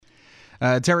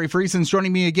Terry Friesen's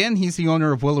joining me again. He's the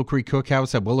owner of Willow Creek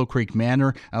Cookhouse at Willow Creek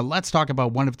Manor. Let's talk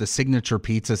about one of the signature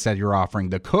pizzas that you're offering,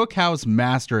 the Cookhouse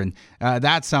Master, and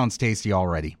that sounds tasty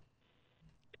already.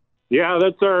 Yeah,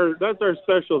 that's our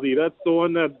specialty. That's the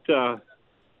one that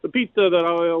the pizza that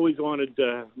I always wanted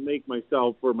to make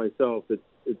for myself.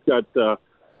 It's got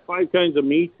 5 kinds of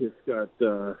meat. It's got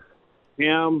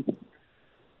ham,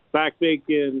 back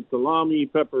bacon, salami,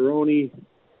 pepperoni.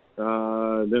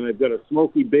 Then I've got a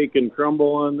smoky bacon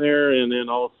crumble on there, and then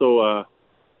also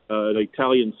an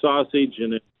Italian sausage,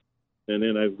 and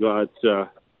then I've got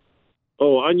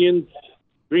onions,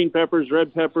 green peppers,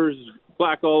 red peppers,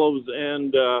 black olives,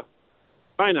 and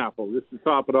pineapple just to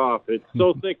top it off. It's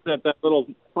so thick that little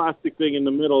plastic thing in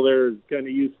the middle there is kind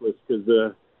of useless because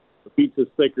the pizza's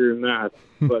thicker than that.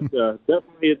 But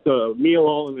definitely it's a meal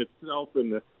all in itself,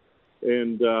 and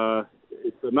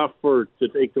it's enough to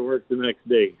take to work the next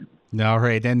day. All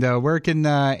right. And where can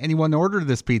anyone order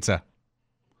this pizza?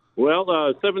 Well,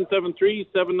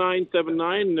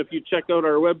 773-7979. And if you check out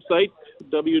our website,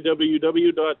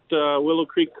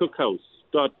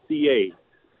 www.willowcreekcookhouse.ca,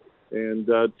 and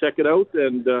check it out.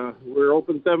 And we're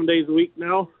open 7 days a week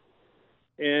now,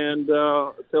 and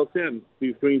till 10,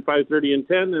 between 5:30 and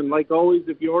 10. And like always,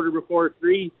 if you order before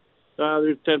 3,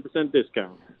 there's 10%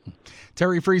 discount.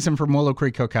 Terry Friesen from Willow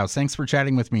Creek Cookhouse. Thanks for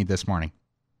chatting with me this morning.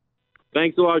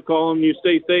 Thanks a lot, Colin. You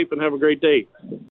stay safe and have a great day.